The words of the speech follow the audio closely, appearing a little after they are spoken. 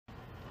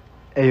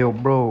Hey, yo,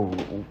 bro,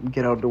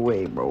 get out the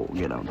way, bro.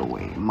 Get out the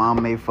way.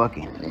 Mom may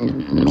fucking.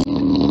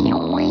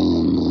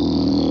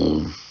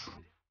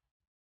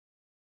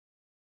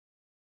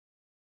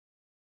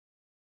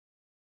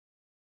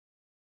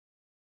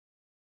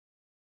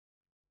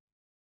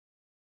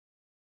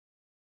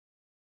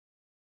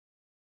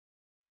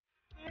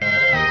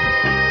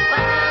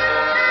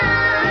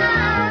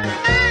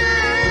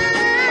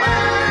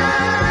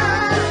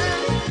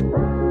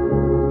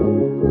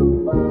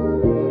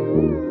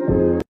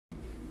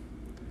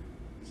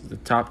 This is the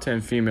top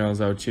 10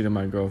 females I would cheat on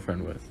my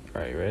girlfriend with.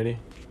 All right, you ready?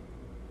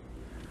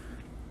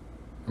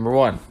 Number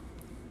 1.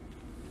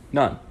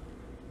 None.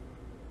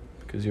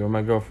 Because you're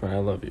my girlfriend, I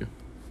love you.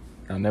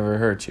 I'll never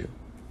hurt you.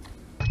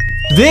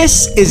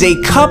 This is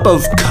a cup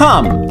of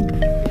cum.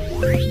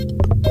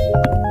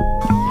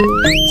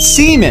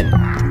 Semen.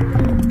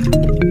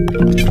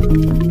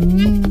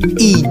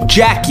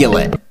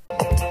 Ejaculate.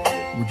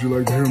 Would you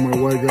like to hear my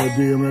white guy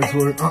DMX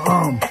way?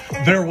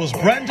 There was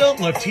Brenda,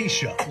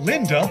 Leticia,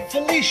 Linda,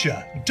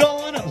 Felicia,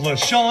 Dawn,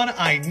 LaShawn,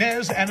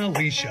 Inez, and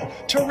Alicia,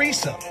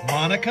 Teresa,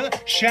 Monica,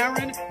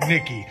 Sharon,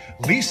 Nikki,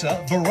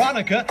 Lisa,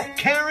 Veronica,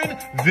 Karen,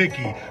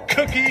 Vicky,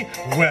 Cookie.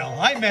 Well,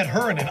 I met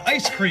her in an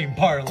ice cream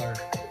parlor.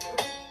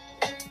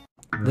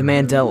 The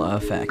Mandela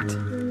Effect.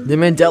 The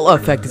Mandela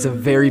Effect is a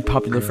very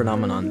popular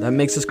phenomenon that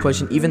makes us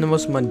question even the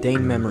most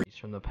mundane memories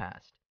from the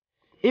past.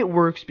 It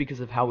works because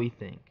of how we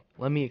think.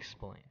 Let me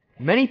explain.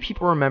 Many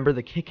people remember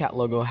the Kit Kat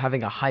logo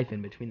having a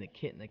hyphen between the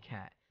kit and the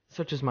cat,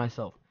 such as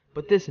myself,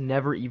 but this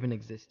never even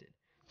existed.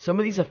 Some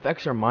of these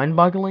effects are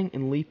mind-boggling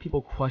and leave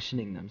people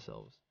questioning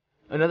themselves.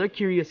 Another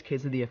curious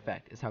case of the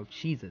effect is how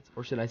Cheez-Its,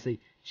 or should I say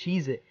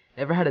Cheez-It,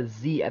 never had a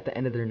Z at the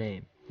end of their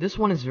name. This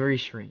one is very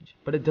strange,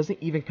 but it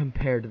doesn't even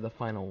compare to the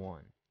final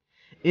one.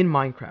 In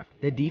Minecraft,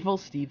 the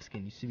default Steve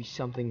skin used to be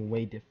something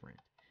way different.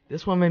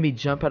 This one made me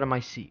jump out of my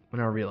seat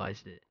when I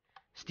realized it.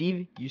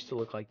 Steve used to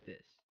look like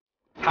this.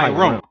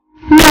 Tyrone.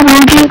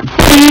 Never get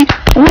paid,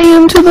 way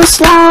into the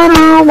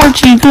slaughter.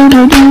 What you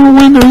gonna do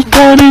when there's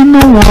blood in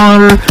the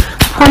water?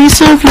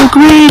 Price of your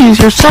greed is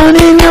your son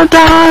and your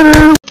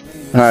daughter.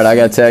 Alright, I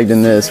got tagged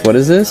in this. What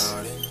is this?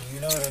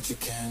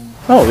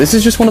 Oh, this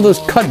is just one of those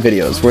cut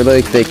videos where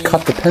they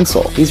cut the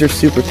pencil. These are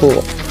super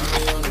cool.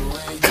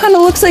 Kinda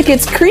looks like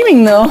it's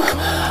creaming though.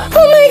 Oh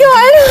my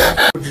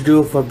god! What'd you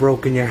do if I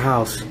broke in your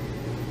house?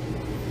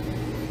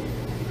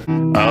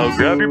 I'll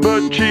grab your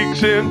butt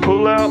cheeks and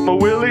pull out my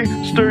willy,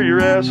 stir your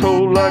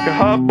asshole like a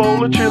hot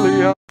bowl of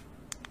chili.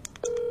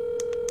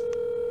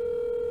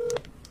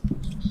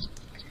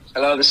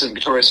 Hello, this is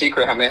Victoria's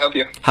Secret. How may I help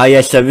you? Hi,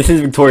 yes, this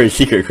is Victoria's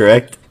Secret,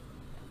 correct?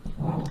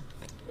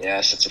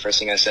 Yes, that's the first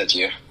thing I said to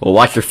you. Well,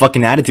 watch your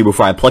fucking attitude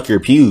before I pluck your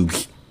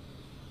pubes.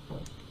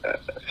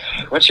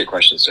 What's your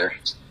question, sir?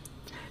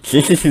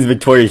 Since this is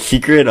Victoria's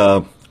Secret,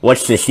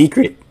 what's the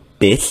secret,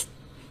 bitch?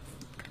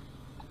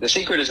 The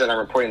secret is that I'm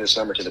reporting this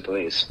number to the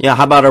police. Yeah,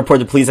 how about I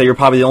report to police that you're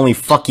probably the only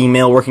fucking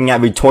male working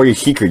at Victoria's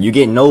Secret? You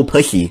get no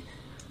pussy.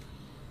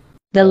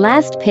 The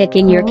last pic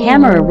in your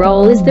camera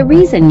roll is the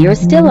reason you're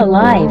still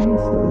alive.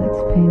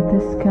 Let's paint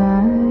the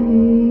sky.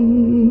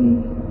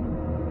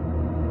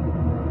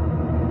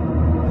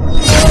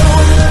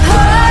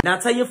 Now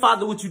tell your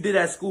father what you did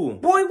at school.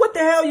 Boy, what the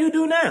hell you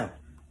do now?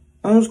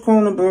 I was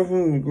calling the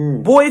bathroom with a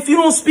girl. Boy, if you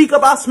don't speak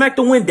up, I'll smack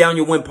the wind down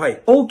your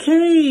windpipe.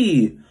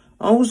 Okay.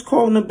 I was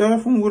calling the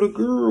bathroom with a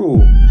girl.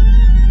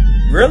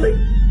 Really?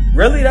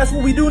 Really? That's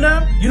what we do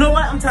now? You know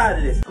what? I'm tired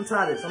of this.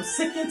 I'm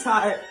sick and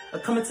tired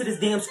of coming to this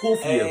damn school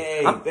for you.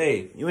 Hey,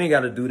 babe, you ain't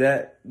got to do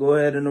that. Go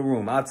ahead in the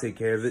room. I'll take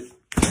care of it.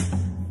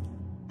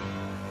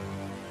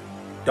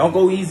 Don't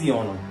go easy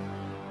on them.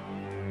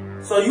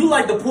 So you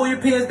like to pull your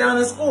pants down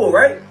in school,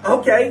 right?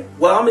 Okay.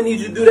 Well, I'm going to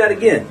need you to do that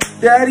again.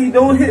 Daddy,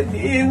 don't hit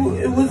me.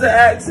 It was an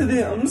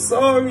accident. I'm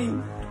sorry.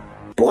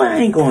 Boy, I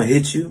ain't going to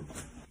hit you.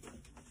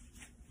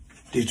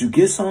 Did you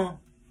get some?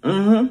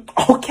 Mm-hmm.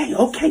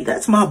 Okay,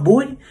 that's my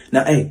boy.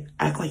 Now, hey,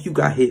 act like you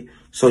got hit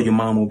so your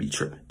mom won't be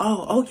tripping.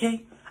 Oh,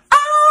 okay.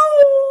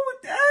 Oh,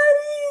 Daddy!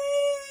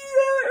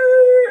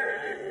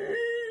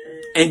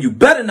 And you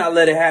better not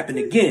let it happen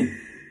again.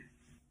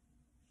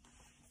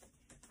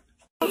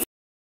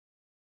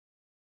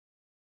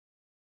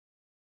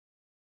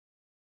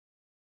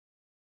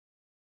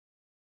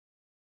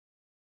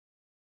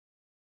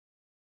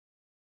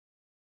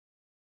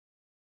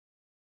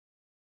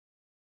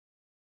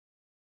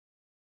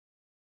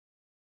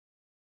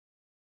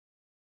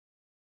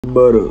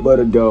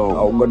 Butter dog.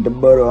 I got the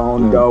butter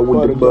on the dog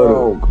with the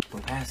butter.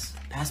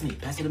 Pass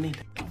it to me.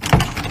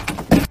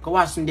 Go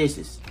wash some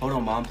dishes. Hold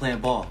on, Mom, I'm playing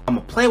ball.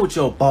 I'ma play with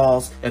your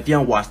balls if you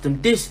don't wash them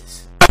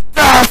dishes. What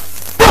the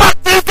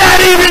fuck does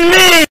that even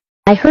mean?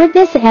 I heard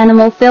this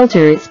animal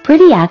filter is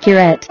pretty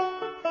accurate.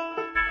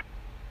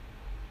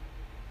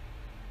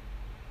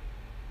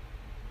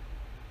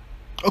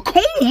 A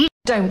coon?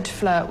 Don't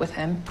flirt with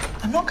him.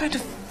 I'm not going to...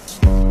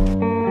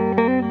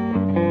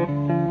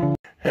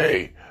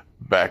 Hey,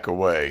 back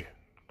away.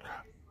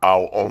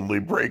 I'll only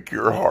break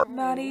your heart.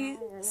 Maddie,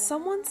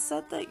 someone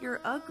said that you're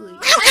ugly.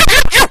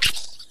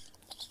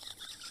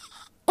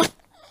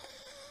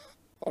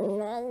 A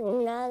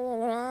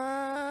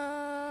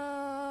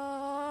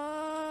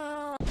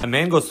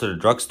man goes to the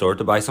drugstore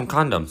to buy some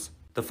condoms.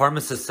 The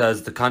pharmacist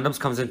says the condoms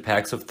comes in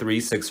packs of 3,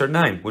 6, or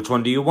 9. Which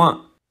one do you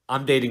want?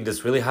 I'm dating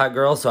this really hot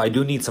girl, so I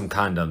do need some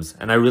condoms,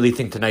 and I really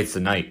think tonight's the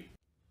night.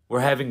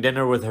 We're having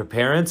dinner with her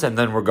parents, and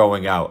then we're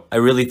going out. I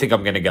really think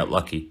I'm gonna get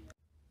lucky.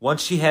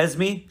 Once she has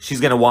me, she's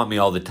gonna want me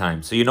all the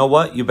time, so you know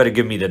what? You better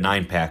give me the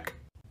 9-pack.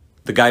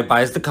 The guy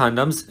buys the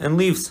condoms and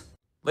leaves.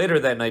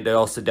 Later that night, they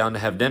all sit down to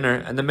have dinner,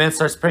 and the man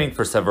starts praying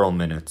for several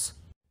minutes.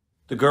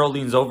 The girl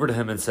leans over to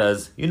him and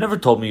says, "You never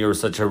told me you were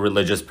such a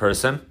religious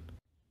person."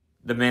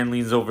 The man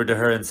leans over to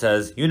her and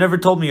says, "You never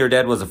told me your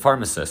dad was a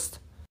pharmacist."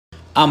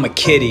 I'm a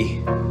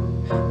kitty.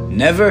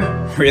 Never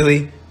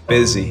really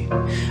busy.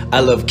 I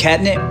love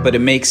catnip, but it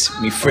makes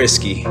me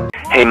frisky.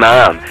 Hey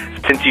mom,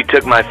 since you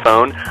took my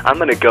phone, I'm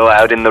gonna go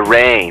out in the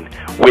rain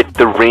with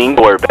the Ring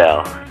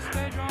doorbell.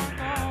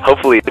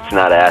 Hopefully it's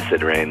not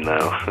acid rain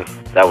though.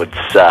 That would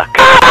suck.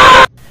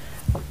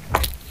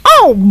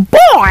 Oh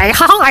boy,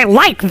 I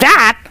like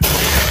that.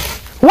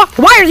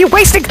 Why are you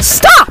wasting?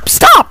 Stop!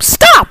 Stop!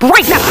 Stop!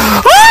 Right now!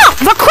 Ah!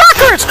 The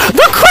crackers!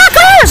 The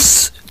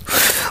crackers!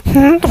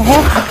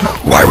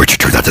 Why would you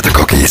do that to the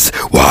cookies?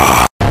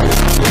 Why?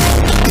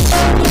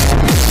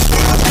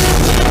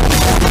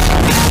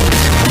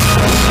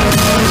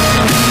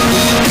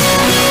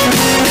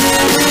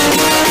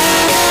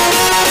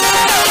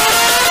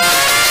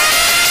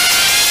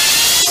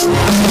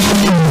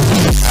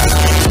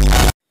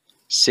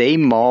 Say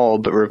mall,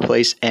 but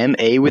replace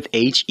M-A with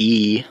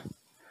H-E.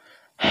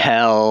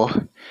 Hell.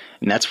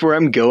 And that's where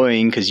I'm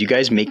going, because you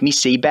guys make me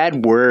say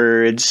bad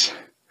words.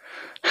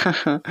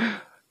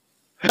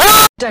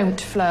 Don't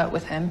flirt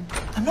with him.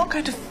 I'm not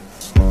going to...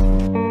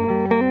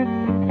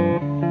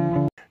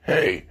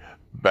 Hey,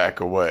 back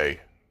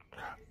away.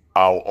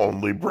 I'll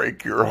only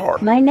break your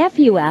heart. My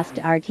nephew asked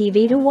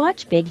RTV to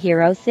watch Big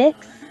Hero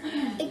 6.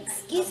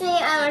 Excuse me,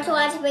 I want to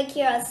watch Big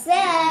Hero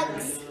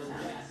 6.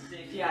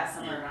 Yeah,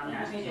 somewhere around there.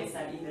 I think they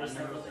said either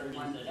 6 or 1.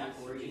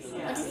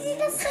 What did you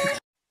just say?